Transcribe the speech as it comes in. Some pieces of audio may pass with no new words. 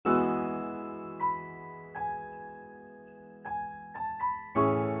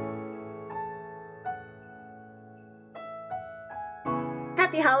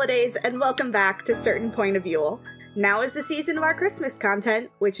Happy holidays and welcome back to Certain Point of View. Now is the season of our Christmas content,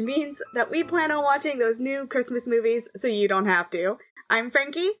 which means that we plan on watching those new Christmas movies so you don't have to. I'm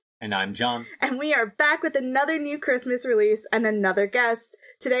Frankie. And I'm John. And we are back with another new Christmas release and another guest.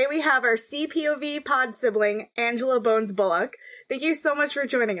 Today we have our CPOV pod sibling, Angela Bones Bullock. Thank you so much for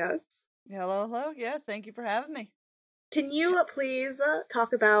joining us. Hello. Yeah, thank you for having me. Can you please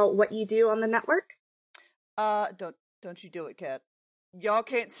talk about what you do on the network? Don't you do it, cat. Y'all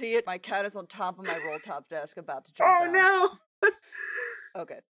can't see it. My cat is on top of my roll-top desk about to jump down. Oh, no!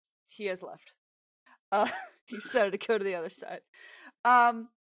 Okay. He has left. He decided to go to the other side.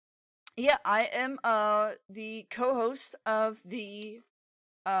 Yeah, I am, the co-host of the,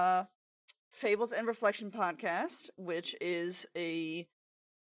 Fables and Reflection podcast, which is a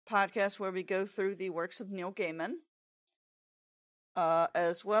podcast where we go through the works of Neil Gaiman.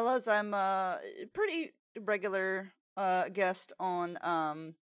 As well as I'm a pretty regular guest on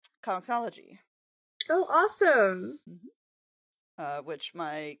Comixology. Oh, awesome! Which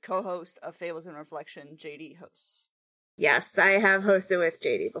my co-host of Fables and Reflection, JD, hosts. Yes, I have hosted with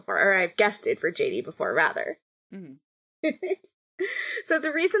JD before, or I've guested for JD before, rather. Mm-hmm. So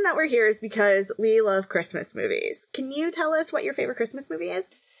the reason that we're here is because we love Christmas movies. Can you tell us what your favorite Christmas movie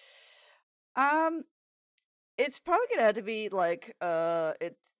is? It's probably gonna have to be like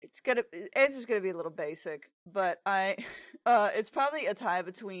answer's gonna be a little basic, but it's probably a tie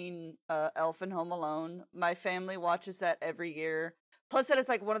between Elf and Home Alone. My family watches that every year. Plus, that is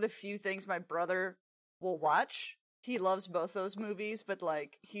like one of the few things my brother will watch. He loves both those movies, but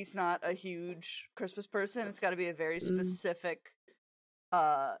like he's not a huge Christmas person. It's got to be a very specific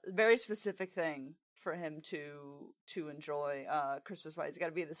thing for him to enjoy Christmas wise. It's got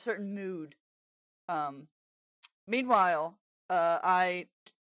to be in a certain mood. Meanwhile, I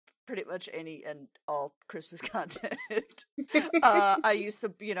pretty much any and all Christmas content. I used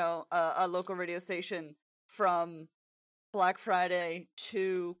to, a local radio station from Black Friday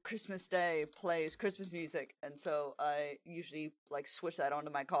to Christmas Day plays Christmas music, and so I usually like switch that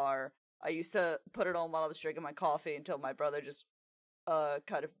onto my car. I used to put it on while I was drinking my coffee until my brother just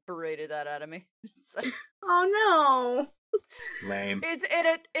kind of berated that out of me. Like, oh no, lame. It's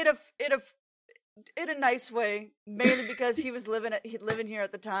in a nice way, mainly because he was living here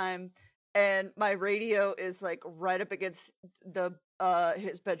at the time, and my radio is like right up against the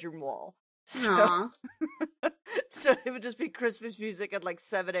his bedroom wall. So, so it would just be Christmas music at like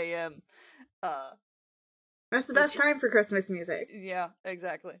 7 a.m. That's the best time for Christmas music. Yeah,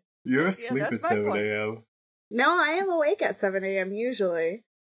 exactly. You're asleep at 7 a.m. No, I am awake at 7 a.m. usually.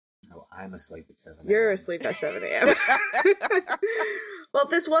 No, I'm asleep at 7 a.m. You're asleep at 7 a.m. Well,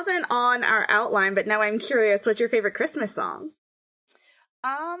 this wasn't on our outline, but now I'm curious, what's your favorite Christmas song?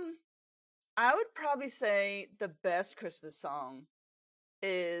 I would probably say the best Christmas song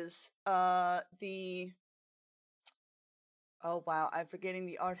is oh wow, I'm forgetting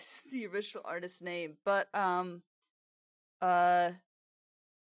the original artist's name, but the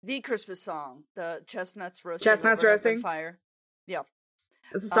Christmas song, the Chestnuts Roasting on Fire. Yeah,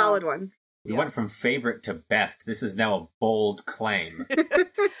 it's a solid one. We went from favorite to best. This is now a bold claim.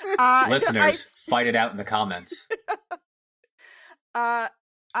 Listeners, fight it out in the comments.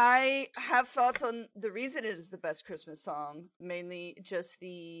 I have thoughts on the reason it is the best Christmas song, mainly just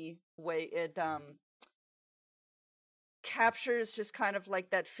the way it captures just kind of like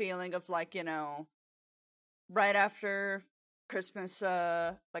that feeling of like, right after Christmas,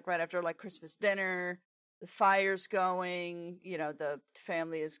 like right after like Christmas dinner, the fire's going, the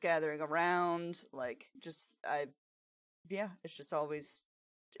family is gathering around, like just it's just always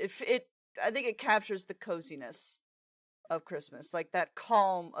I think it captures the coziness of Christmas, like that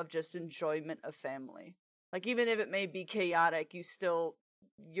calm of just enjoyment of family. Like even if it may be chaotic,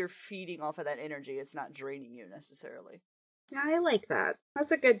 you're feeding off of that energy. It's not draining you necessarily. Yeah, I like that.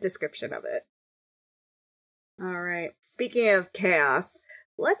 That's a good description of it. All right. Speaking of chaos,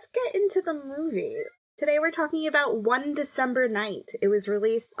 let's get into the movie. Today we're talking about One December Night. It was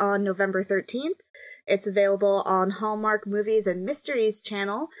released on November 13th. It's available on Hallmark Movies and Mysteries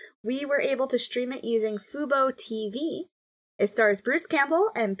channel. We were able to stream it using Fubo TV. It stars Bruce Campbell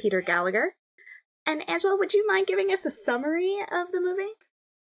and Peter Gallagher. And Angela, would you mind giving us a summary of the movie?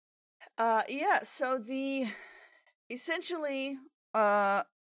 Yeah, so essentially,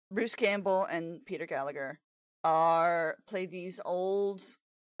 Bruce Campbell and Peter Gallagher play these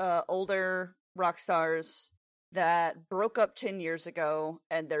older rock stars that broke up 10 years ago,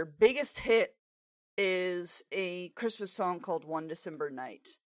 and their biggest hit is a Christmas song called One December Night.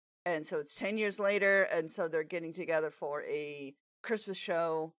 And so it's 10 years later, and so they're getting together for a Christmas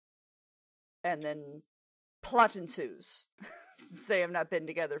show, and then plot ensues. Since they have not been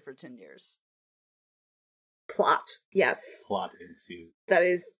together for 10 years. Plot, yes. Plot ensues. That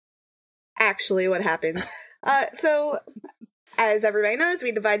is actually what happens. So, as everybody knows,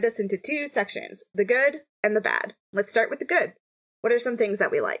 we divide this into 2 sections, the good and the bad. Let's start with the good. What are some things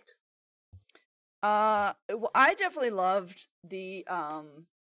that we liked? Well, I definitely loved the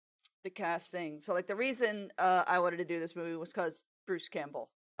casting. So, like, the reason I wanted to do this movie was because Bruce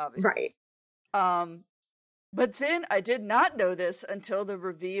Campbell, obviously. Right. But then I did not know this until the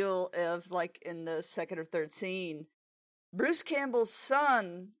reveal of, like, in the second or third scene. Bruce Campbell's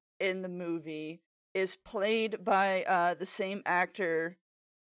son in the movie is played by the same actor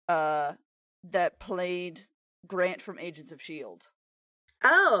that played Grant from Agents of S.H.I.E.L.D.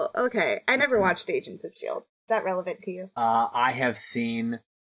 Oh, okay. I never watched Agents of S.H.I.E.L.D. Is that relevant to you? I have seen,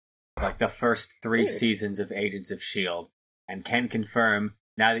 like, the first 3 seasons of Agents of S.H.I.E.L.D. and can confirm,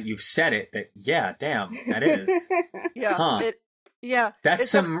 now that you've said it, that, yeah, damn, that is. Yeah. Huh. That's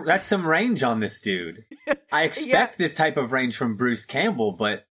some range on this dude. I expect this type of range from Bruce Campbell,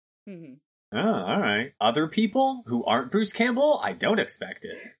 but... Mm-hmm. Oh, alright. Other people who aren't Bruce Campbell, I don't expect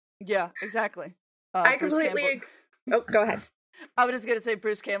it. Yeah, exactly. I completely... Oh, go ahead. I was just going to say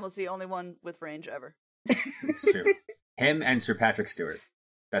Bruce Campbell's the only one with range ever. It's true. Him and Sir Patrick Stewart.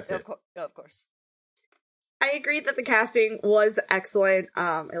 That's it. Of course. I agree that the casting was excellent.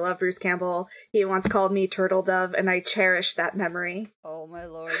 I love Bruce Campbell. He once called me Turtle Dove, and I cherish that memory. Oh my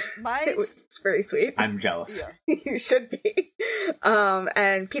lord. It's very sweet. I'm jealous. Yeah. You should be.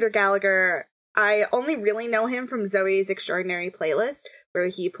 And Peter Gallagher, I only really know him from Zoe's Extraordinary Playlist, where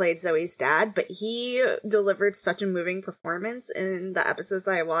he played Zoe's dad, but he delivered such a moving performance in the episodes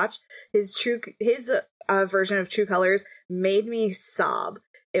that I watched. His version of True Colors made me sob.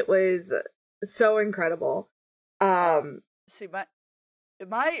 It was so incredible. See,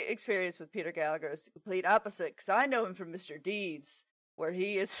 my experience with Peter Gallagher is the complete opposite, because I know him from Mr. Deeds, where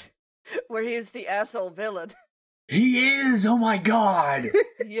he is the asshole villain. He is! Oh my god!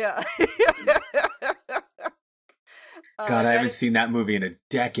 Yeah. God, I haven't seen that movie in a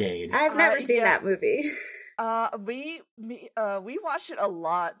decade. I've never seen that movie. We watched it a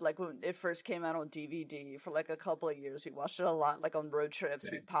lot, like when it first came out on DVD for like a couple of years. We watched it a lot, like on road trips.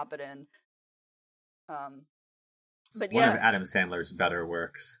 We'd pop it in. But one of Adam Sandler's better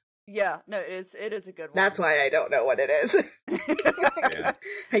works. Yeah, no, it is a good one. That's why I don't know what it is. Yeah.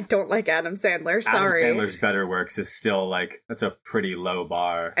 I don't like Adam Sandler, sorry. Adam Sandler's better works is still, like, that's a pretty low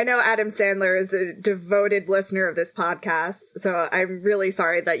bar. I know Adam Sandler is a devoted listener of this podcast, so I'm really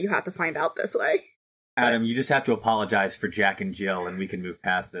sorry that you have to find out this way. Adam, you just have to apologize for Jack and Jill, and we can move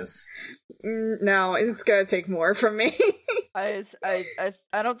past this. No, it's gonna take more from me. I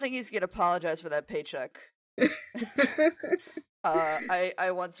don't think he's gonna apologize for that paycheck.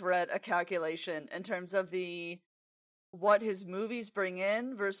 I once read a calculation in terms of what his movies bring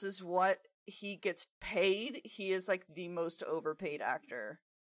in versus what he gets paid. He is like the most overpaid actor.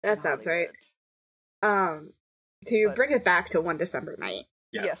 That sounds right. To bring it back to One December Night.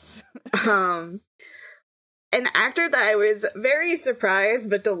 Yes. An actor that I was very surprised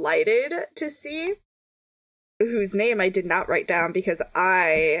but delighted to see, whose name I did not write down because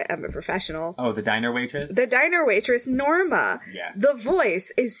I am a professional. Oh, the diner waitress? The diner waitress, Norma. Yes. The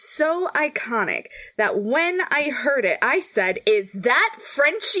voice is so iconic that when I heard it, I said, "Is that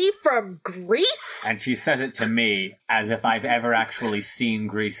Frenchie from Grease?" And she says it to me as if I've ever actually seen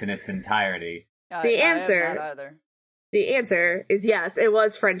Grease in its entirety. The answer is yes, it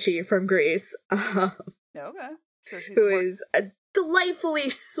was Frenchie from Grease. Okay. So who is a delightfully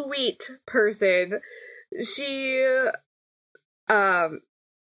sweet person. She,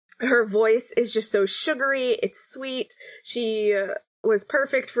 her voice is just so sugary, it's sweet. She was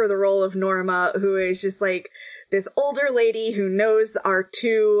perfect for the role of Norma, who is just like this older lady who knows our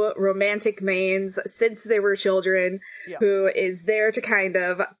 2 romantic mains since they were children, who is there to kind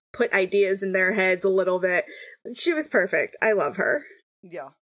of put ideas in their heads a little bit. She was perfect. I love her.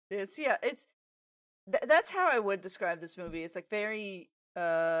 Yeah. That's how I would describe this movie. It's like very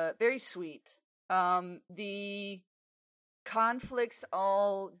sweet. The conflicts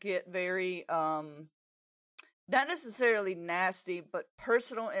all get very, not necessarily nasty, but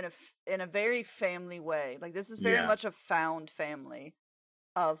personal in a very family way. Like, this is very much a found family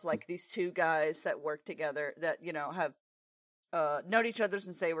of, like, these 2 guys that work together that, you know, have, known each other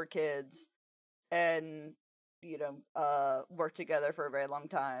since they were kids and, you know, worked together for a very long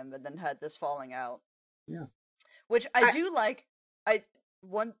time and then had this falling out. Yeah. Which I do like.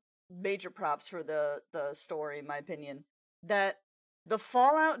 One major props for the story, in my opinion, that the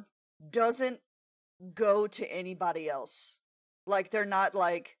fallout doesn't go to anybody else. Like, they're not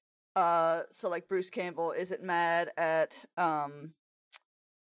like, So like Bruce Campbell isn't mad at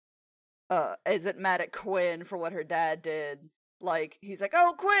Quinn for what her dad did. Like he's like,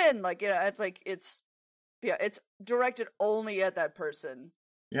 "Oh, Quinn!" Like, it's like it's directed only at that person.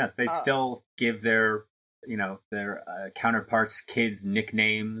 Yeah, they still give their counterparts kids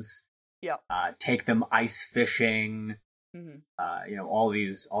nicknames. Yeah. Take them ice fishing. Mm-hmm. All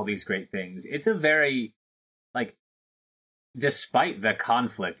these great things. It's a very, like, despite the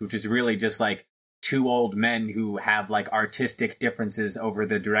conflict, which is really just like two old men who have like artistic differences over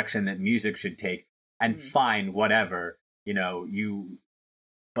the direction that music should take, and fine, whatever,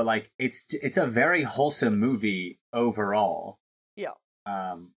 but like it's a very wholesome movie overall. Yeah.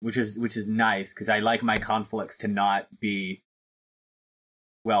 Which is nice, because I like my conflicts to not be,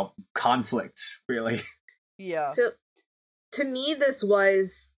 well, conflicts, really. Yeah. So to me, this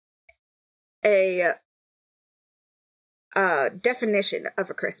was a definition of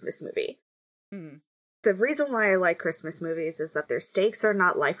a Christmas movie. The reason why I like Christmas movies is that their stakes are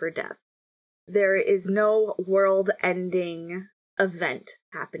not life or death. There is no world-ending event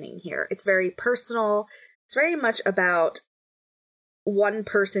happening here. It's very personal. It's very much about one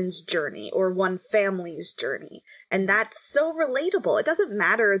person's journey or one family's journey. And that's so relatable. It doesn't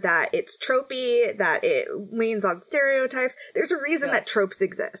matter that it's tropey, that it leans on stereotypes. There's a reason that tropes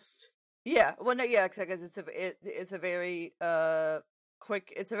exist. Yeah, well, no, yeah, because it's a very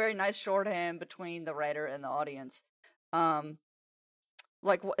quick. It's a very nice shorthand between the writer and the audience.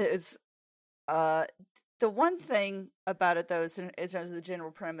 Like is the one thing about it though is in terms of the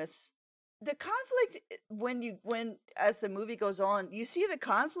general premise, the conflict when as the movie goes on, you see the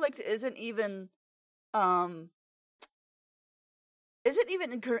conflict isn't even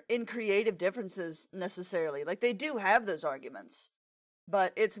in creative differences necessarily. Like they do have those arguments.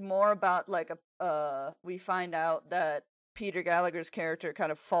 But it's more about like we find out that Peter Gallagher's character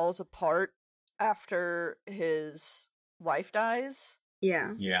kind of falls apart after his wife dies.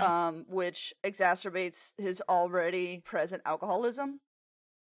 Yeah. Yeah. Which exacerbates his already present alcoholism.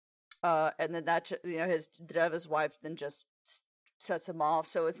 And then that, the death of his wife then just sets him off.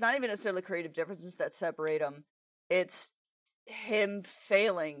 So it's not even necessarily creative differences that separate them. It's him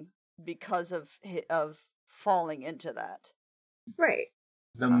failing because of falling into that. Right.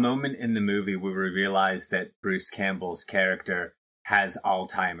 The moment in the movie where we realize that Bruce Campbell's character has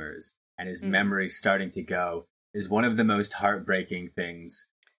Alzheimer's and his memory's starting to go is one of the most heartbreaking things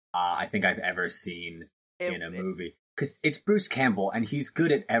I think I've ever seen in a movie. Because it's Bruce Campbell, and he's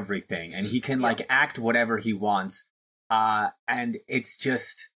good at everything, and he can like act whatever he wants. And it's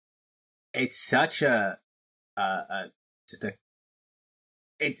just, it's such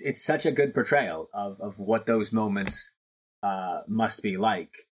it's such a good portrayal of what those moments must be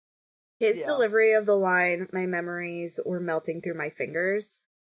like. His delivery of the line, "My memories were melting through my fingers."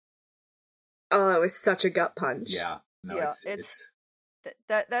 Oh, it was such a gut punch. Yeah. No, yeah, it's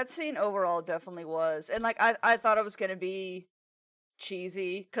that scene overall definitely was. And like I thought it was going to be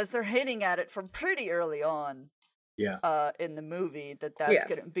cheesy because they're hinting at it from pretty early on. Yeah. In the movie that's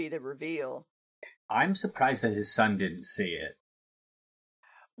going to be the reveal. I'm surprised that his son didn't see it.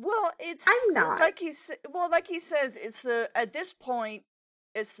 Well, I'm not. Like he says, at this point,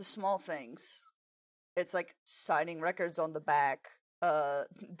 it's the small things. It's like signing records on the back,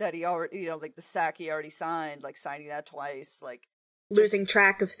 that he already, like the sack he already signed, like signing that twice, like losing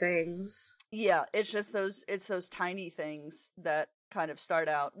track of things. Yeah, it's just those tiny things that kind of start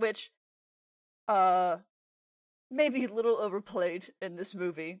out, which, maybe a little overplayed in this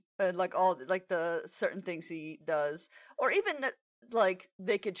movie, and like all like the certain things he does, or even like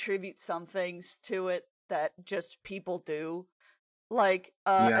they contribute some things to it that just people do. Like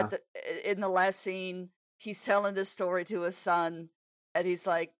in the last scene, he's telling this story to his son, and he's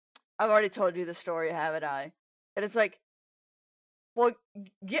like, "I've already told you the story, haven't I?" And it's like, well,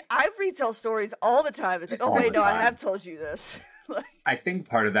 yeah, I retell stories all the time. It's like, oh wait, no, I have told you this. Like, I think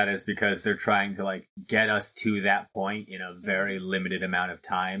part of that is because they're trying to like get us to that point in a very limited amount of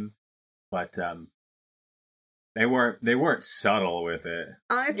time, but they weren't subtle with it.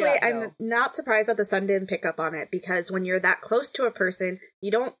 Honestly, I'm not surprised that the son didn't pick up on it, because when you're that close to a person,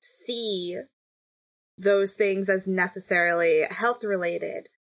 you don't see those things as necessarily health related.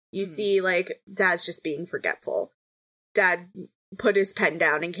 You see, like, Dad's just being forgetful. Dad put his pen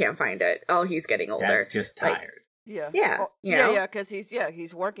down and can't find it. Oh, he's getting older. Dad's just tired. Like, yeah, because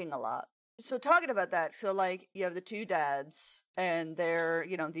he's working a lot. So talking about that, so like you have the two dads, and they're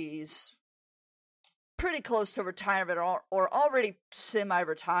these pretty close to retirement or already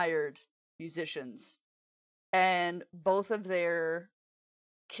semi-retired musicians, and both of their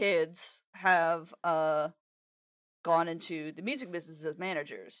kids have gone into the music business as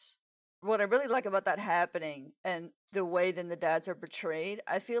managers. what I really like about that happening and the way then the dads are portrayed,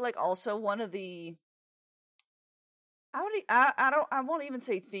 I feel like also one of the I won't even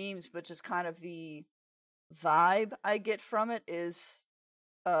say themes, but just kind of the vibe I get from it is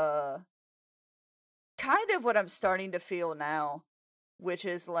uh kind of what I'm starting to feel now, which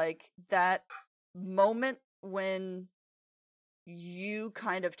is like that moment when you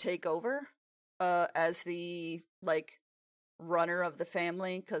kind of take over as the like runner of the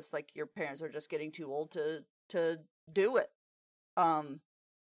family, because like your parents are just getting too old to do it.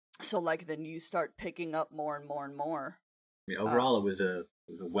 So like then you start picking up more and more and more. I mean, overall, it was a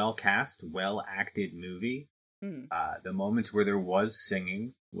well cast, well acted movie. The moments where there was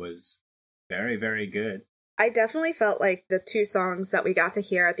singing was very, very good. I definitely felt like the 2 songs that we got to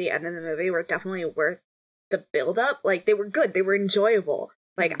hear at the end of the movie were definitely worth the build up. Like, they were good, they were enjoyable.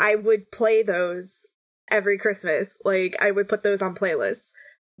 Like, I would play those every Christmas. Like, I would put those on playlists.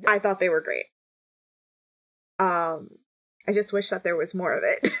 I thought they were great. I just wish that there was more of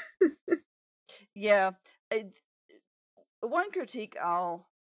it. Yeah. One critique I'll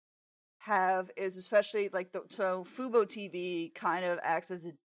have is especially like so Fubo TV kind of acts as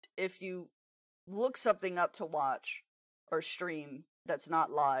if you look something up to watch or stream that's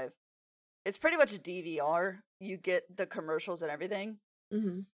not live, it's pretty much a DVR. You get the commercials and everything.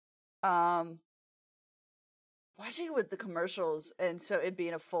 Watching it with the commercials, and so it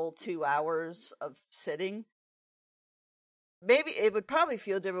being a full 2 hours of sitting, maybe it would probably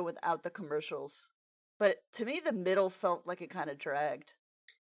feel different without the commercials. But to me, the middle felt like it kind of dragged.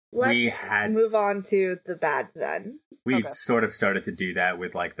 Let's move on to the bad then. We've sort of started to do that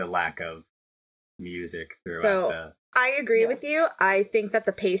with like the lack of music throughout I agree with you. I think that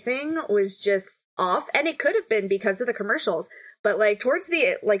the pacing was just off, and it could have been because of the commercials. But like towards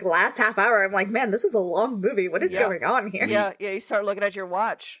the like last half hour, I'm like, man, this is a long movie. What is going on here? Yeah, you start looking at your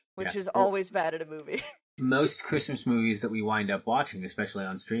watch, which is always bad at a movie. Most Christmas movies that we wind up watching, especially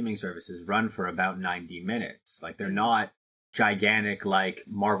on streaming services, run for about 90 minutes. Like, they're not gigantic, like,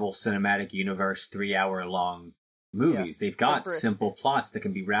 Marvel Cinematic Universe 3-hour long movies. They've got simple plots that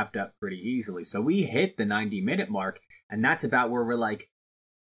can be wrapped up pretty easily. So we hit the 90-minute mark, and that's about where we're like,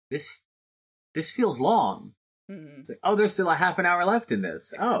 this feels long. It's like, oh, there's still a half an hour left in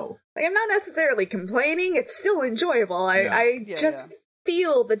this. Oh. Like, I'm not necessarily complaining. It's still enjoyable. I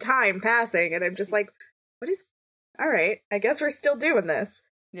feel the time passing, and I'm just like, all right, I guess we're still doing this.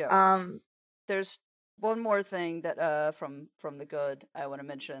 Yeah. There's one more thing that from the good I want to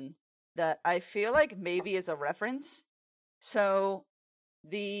mention that I feel like maybe is a reference. So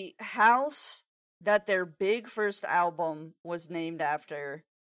the house that their big first album was named after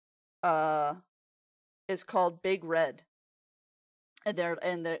is called Big Red.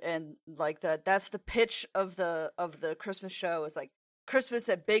 And like that's the pitch of the Christmas show is like Christmas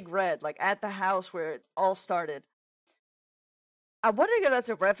at Big Red, like at the house where it all started. I'm wondering if that's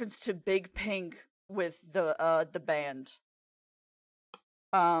a reference to Big Pink with the band.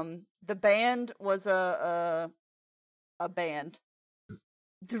 The band was a band.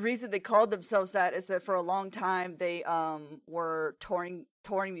 The reason they called themselves that is that for a long time they were touring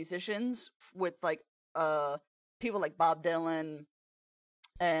musicians with like people like Bob Dylan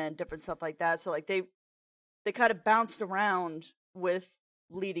and different stuff like that. So like they kind of bounced around with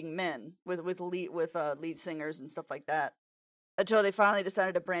leading men, with lead singers and stuff like that, until they finally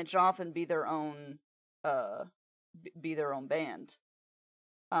decided to branch off and be their own band.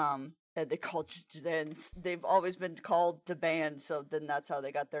 And they've always been called the band, so then that's how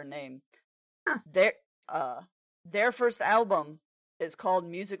they got their name. Their first album is called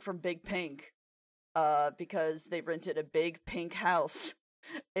Music from Big Pink, because they rented a big pink house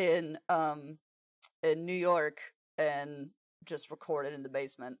in New York and just recorded in the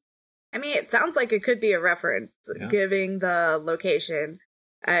basement. I mean, it sounds like it could be a reference, giving the location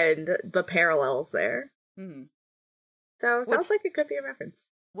and the parallels there. Mm-hmm. So it sounds like it could be a reference.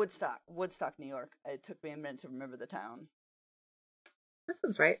 Woodstock, New York. It took me a minute to remember the town. That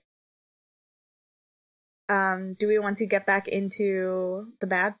sounds right. Do we want to get back into the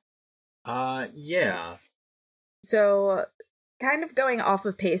bad? Yeah. Yes. So, kind of going off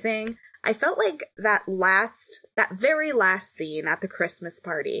of pacing, I felt like that very last scene at the Christmas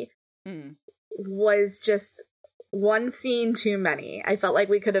party was just one scene too many. I felt like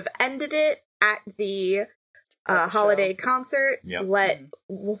we could have ended it at the holiday concert. Yep. Let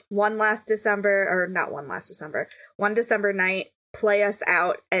one December night play us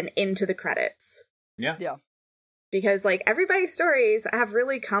out and into the credits. Yeah. Because like everybody's stories have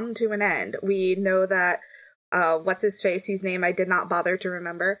really come to an end. We know that what's his face, whose name I did not bother to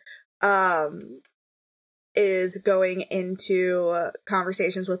remember, is going into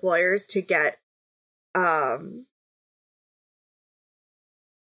conversations with lawyers to get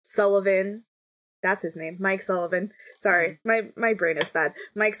Sullivan, that's his name, Mike Sullivan. Sorry, my brain is bad.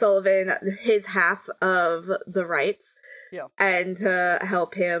 Mike Sullivan, his half of the rights. Yeah. And to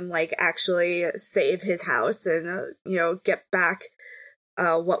help him, like, actually save his house and, get back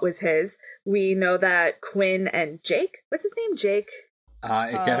what was his. We know that Quinn and Jake, what's his name? Jake?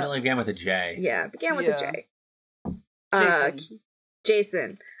 It definitely began with a J. Yeah, began with a J.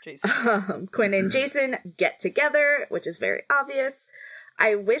 Jason. Jason. Quinn and Jason get together, which is very obvious.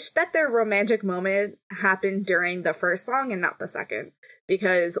 I wish that their romantic moment happened during the first song and not the second,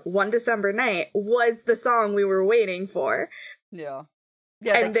 because One December Night was the song we were waiting for. Yeah.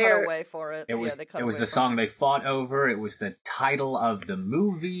 Yeah, and they cut away for it. It was the song they fought over. It was the title of the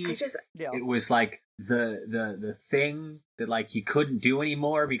movie. It was like the thing that, like, he couldn't do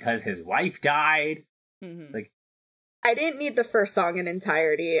anymore because his wife died. Mm-hmm. Like, I didn't need the first song in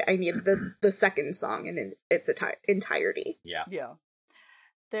entirety. I needed the second song in its entirety. Yeah. Yeah.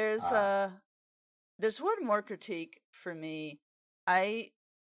 There's one more critique for me.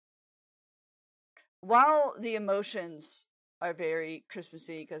 While the emotions are very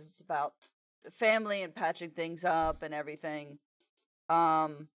Christmassy because it's about family and patching things up and everything,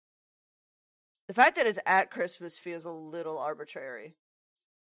 the fact that it's at Christmas feels a little arbitrary.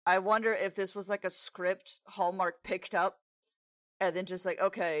 I wonder if this was like a script Hallmark picked up and then just like,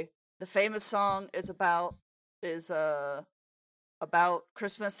 okay, the famous song is about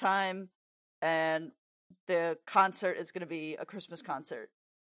Christmas time, and the concert is going to be a Christmas concert.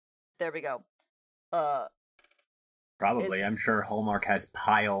 There we go. Probably. I'm sure Hallmark has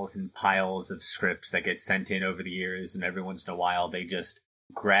piles and piles of scripts that get sent in over the years, and every once in a while they just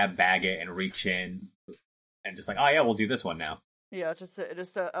grab bag it and reach in and just like, oh yeah, we'll do this one now. Yeah, just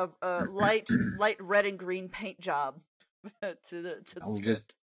a light red and green paint job to the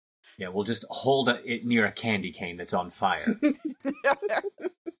script. We'll just hold it near a candy cane that's on fire.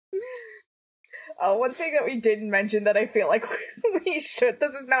 One thing that we didn't mention that I feel like we should,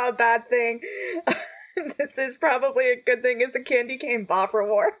 this is not a bad thing, this is probably a good thing, is the candy cane boffer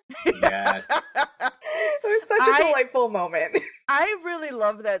war. Yes. It was such a delightful moment. I really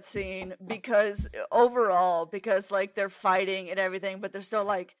love that scene because like they're fighting and everything, but they're still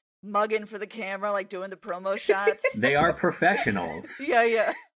like mugging for the camera, like doing the promo shots. They are professionals.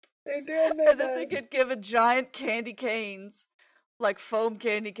 Yeah. They're doing their and then they could give a giant candy canes, like foam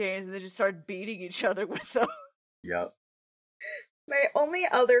candy canes, and they just start beating each other with them. Yep. My only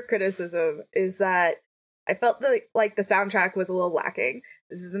other criticism is that I felt like the soundtrack was a little lacking.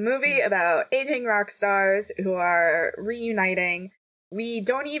 This is a movie about aging rock stars who are reuniting. We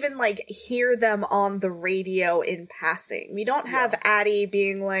don't even, like, hear them on the radio in passing. We don't have Addie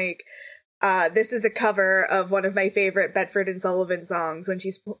being like, this is a cover of one of my favorite Bedford and Sullivan songs when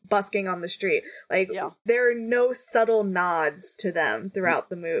she's busking on the street. Like, there are no subtle nods to them throughout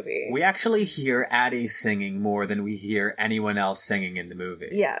the movie. We actually hear Addie singing more than we hear anyone else singing in the movie.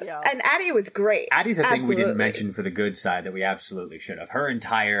 Yes. Yeah. And Addie was great. Addie's a thing we didn't mention for the good side that we absolutely should have. Her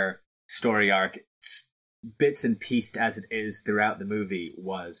entire story arc, bits and pieced as it is throughout the movie,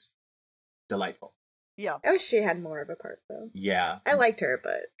 was delightful. Yeah. I wish she had more of a part, though. Yeah. I liked her,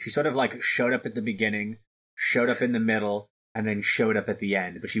 but... She sort of, like, showed up at the beginning, showed up in the middle, and then showed up at the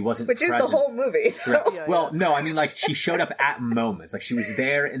end, but she wasn't present. Which is the whole movie. Well, no, I mean, like, she showed up at moments. Like, she was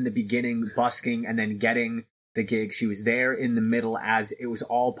there in the beginning, busking, and then getting the gig. She was there in the middle as it was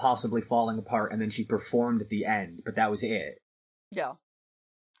all possibly falling apart, and then she performed at the end, but that was it. Yeah.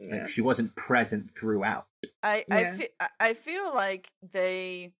 Like, she wasn't present throughout. I feel like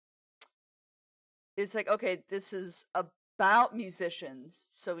it's like, okay, this is about musicians,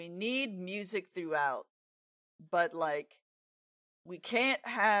 so we need music throughout, but, like, we can't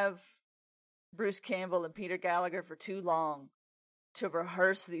have Bruce Campbell and Peter Gallagher for too long to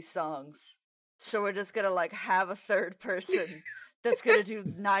rehearse these songs, so we're just gonna, like, have a third person that's gonna do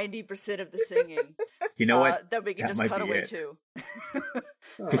 90% of the singing. You know what? That we can just cut away to.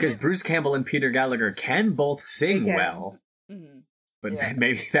 Because Bruce Campbell and Peter Gallagher can both sing well, but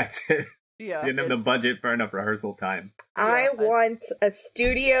maybe that's it. Yeah, didn't have the budget for enough rehearsal time. I want a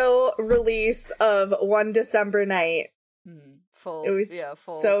studio release of One December Night. Full. It was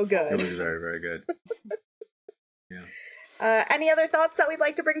so good. It was very, very good. Yeah. Any other thoughts that we'd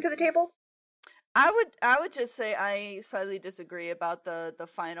like to bring to the table? I would just say I slightly disagree about the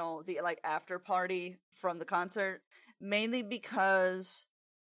final, the like after party from the concert, mainly because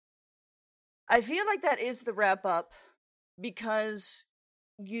I feel like that is the wrap up, because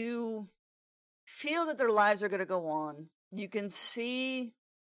you feel that their lives are going to go on. You can see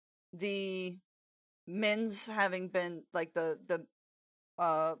the Min's having been like the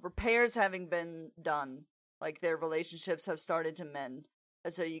repairs having been done, like their relationships have started to mend,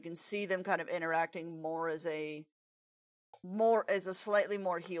 and so you can see them kind of interacting more as a slightly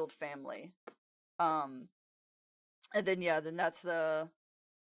more healed family. And then then that's the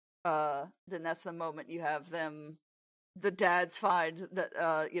moment you have them, the dads find that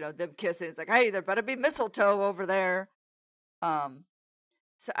them kissing. It's like, hey, there better be mistletoe over there.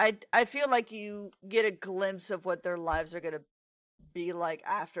 So I feel like you get a glimpse of what their lives are gonna be like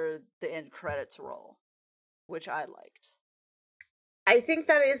after the end credits roll, which I liked. I think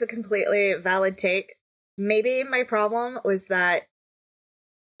that is a completely valid take. Maybe my problem was that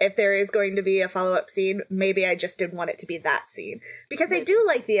if there is going to be a follow-up scene, maybe I just didn't want it to be that scene. Because I do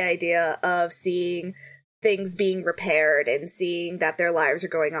like the idea of seeing things being repaired and seeing that their lives are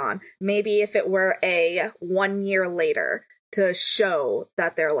going on. Maybe if it were a 1 year later to show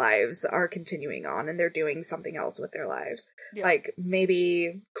that their lives are continuing on and they're doing something else with their lives. Yeah. Like,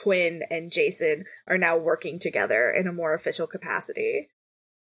 maybe Quinn and Jason are now working together in a more official capacity.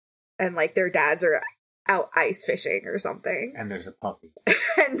 And, like, their dads are out ice fishing or something. And there's a puppy.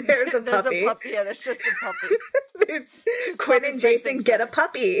 And there's a puppy. There's a puppy, yeah, there's just a puppy. Quinn and Jason get a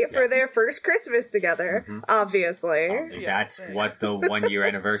puppy for their first Christmas together, obviously. That's what the 1 year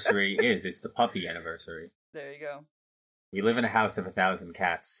anniversary is. It's the puppy anniversary. There you go. We live in a house of 1,000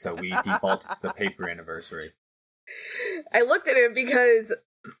 cats, so we default to the paper anniversary. I looked at it because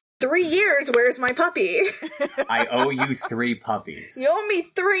 3 years, where's my puppy? I owe you 3 puppies. You owe me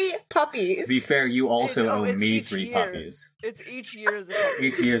 3 puppies. To be fair, you also owe me 3 puppies. It's each year's a puppy.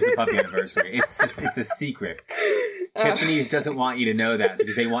 Each year's the puppy anniversary. It's a secret. Tiffany's doesn't want you to know that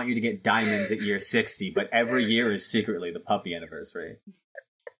because they want you to get diamonds at year 60, but every year is secretly the puppy anniversary.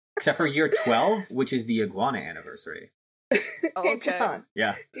 Except for year 12, which is the iguana anniversary. Hey, John.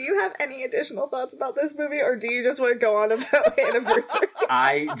 Yeah. Do you have any additional thoughts about this movie, or do you just want to go on about anniversary?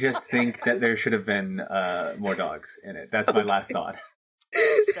 I just think that there should have been more dogs in it. That's my last thought.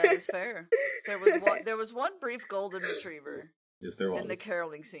 That is fair. There was one brief golden retriever. Yes, there was. In the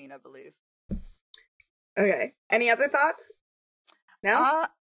caroling scene, I believe. Okay. Any other thoughts? No?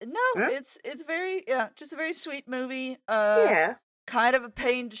 No. Huh? It's very, just a very sweet movie. Yeah. Kind of a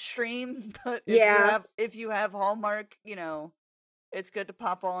pain to stream, but if you have Hallmark, it's good to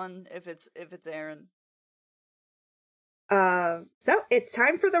pop on if it's airing. So it's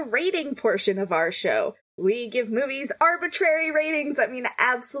time for the rating portion of our show. We give movies arbitrary ratings that mean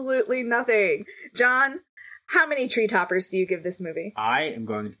absolutely nothing. John, how many tree toppers do you give this movie? I am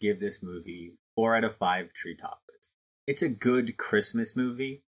going to give this movie 4 out of 5 tree toppers. It's a good Christmas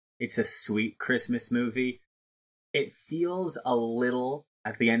movie. It's a sweet Christmas movie. It feels a little,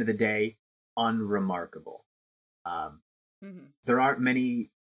 at the end of the day, unremarkable. There aren't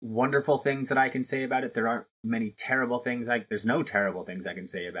many wonderful things that I can say about it. There aren't many terrible things. There's no terrible things I can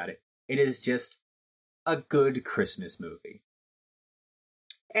say about it. It is just a good Christmas movie.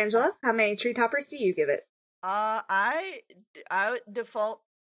 Angela, how many tree toppers do you give it? I would default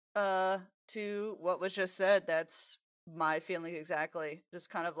to what was just said. That's my feeling exactly. Just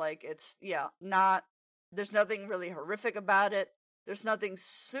kind of like there's nothing really horrific about it. There's nothing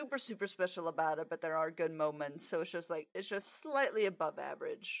super, super special about it, but there are good moments. So it's just slightly above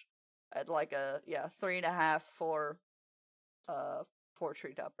average. I'd like a 3.5 for 4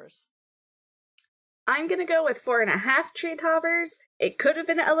 tree toppers. I'm gonna go with 4.5 tree toppers. It could have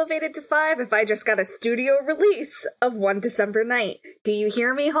been elevated to 5 if I just got a studio release of One December Night. Do you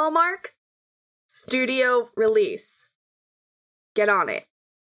hear me, Hallmark? Studio release. Get on it.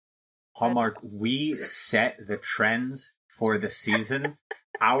 Hallmark, we set the trends for the season.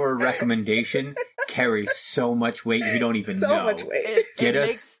 Our recommendation carries so much weight you don't even know. So much weight.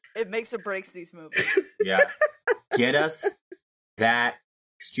 It makes or breaks these movies. Yeah. Get us that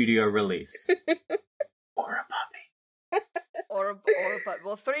studio release. Or a puppy. Or a puppy.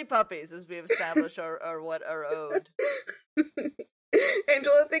 Well, 3 puppies, as we have established, are what are owed.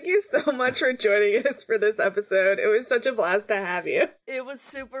 Angela, thank you so much for joining us for this episode. It was such a blast to have you. It was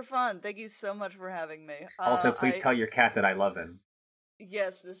super fun. Thank you so much for having me. Also, please tell your cat that I love him.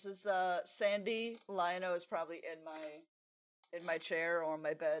 Yes, this is Sandy. Lionel is probably in my chair or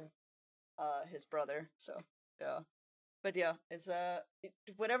my bed. His brother. So yeah, but yeah, it's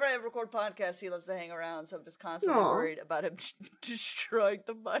whenever I record podcasts, he loves to hang around. So I'm just constantly worried about him destroying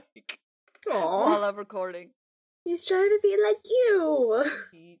the mic while I'm recording. He's trying to be like you.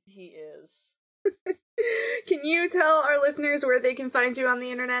 He is. Can you tell our listeners where they can find you on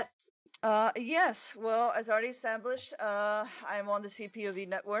the internet? Yes. Well, as already established, I'm on the CPOV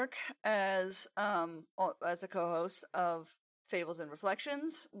network as a co-host of Fables and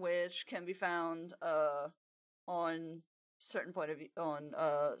Reflections, which can be found on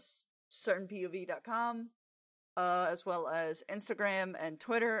certainpov.com, as well as Instagram and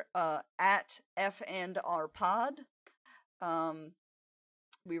Twitter at F&R Pod.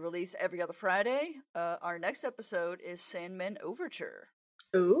 We release every other Friday. Our next episode is Sandman Overture.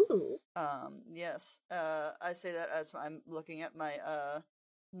 Ooh. Yes. I say that as I'm looking at my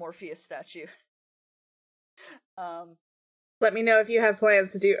Morpheus statue. Let me know if you have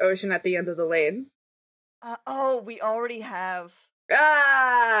plans to do Ocean at the End of the Lane. We already have.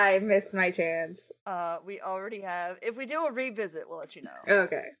 I missed my chance. We already have. If we do a revisit, we'll let you know.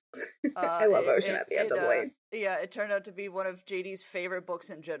 Okay. I love Ocean at the End of the Lane. Yeah, it turned out to be one of JD's favorite books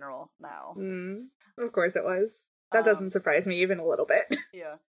in general now. Of course it was. That doesn't surprise me even a little bit.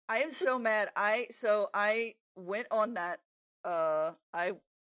 Yeah. I am so mad. I went on that, I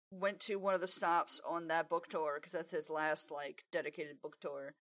went to one of the stops on that book tour, because that's his last, like, dedicated book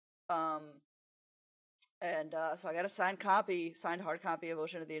tour. And so I got a signed hard copy of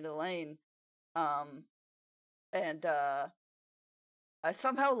Ocean at the End of the Lane. And I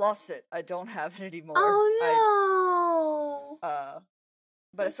somehow lost it. I don't have it anymore. Oh no!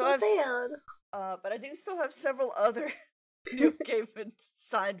 But That's so sad. But I do still have several other Neil Gaiman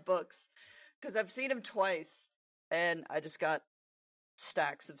signed books, because I've seen him twice, and I just got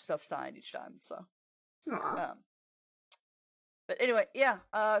stacks of stuff signed each time. So, but anyway, yeah.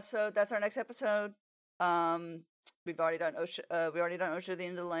 So that's our next episode. We've already done Ocean. We already done Ocean at the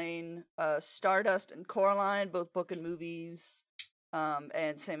End of the Lane. Stardust and Coraline, both book and movies.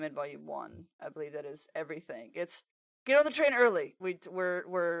 And Sandman Volume 1. I believe that is everything. It's get on the train early.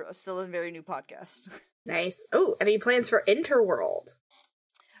 We're still a very new podcast. Nice. Oh, any plans for Interworld?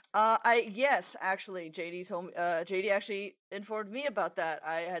 Yes, actually, JD actually informed me about that.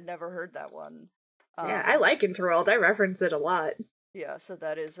 I had never heard that one. Yeah, I like Interworld. I reference it a lot. Yeah, so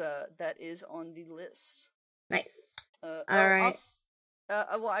that is on the list. Nice. All right.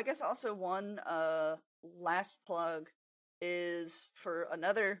 Well, I guess also one last plug is for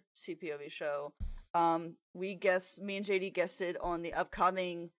another CPOV show. Me and JD guested on the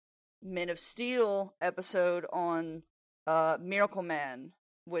upcoming Men of Steel episode on Miracle Man,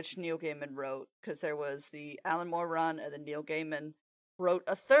 which Neil Gaiman wrote, because there was the Alan Moore run, and then Neil Gaiman wrote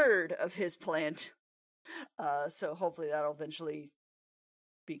a third of his planned. So hopefully that'll eventually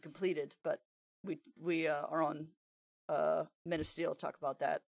be completed. But we are on Men of Steel to talk about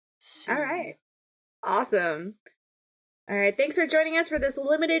that soon. All right. Awesome. All right, thanks for joining us for this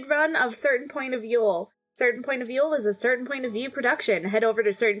limited run of Certain Point of View. Certain Point of View is a Certain Point of View production. Head over to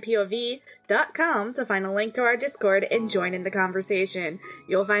certainpov.com to find a link to our Discord and join in the conversation.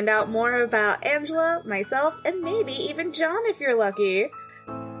 You'll find out more about Angela, myself, and maybe even John if you're lucky.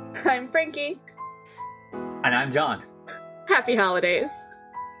 I'm Frankie. And I'm John. Happy holidays.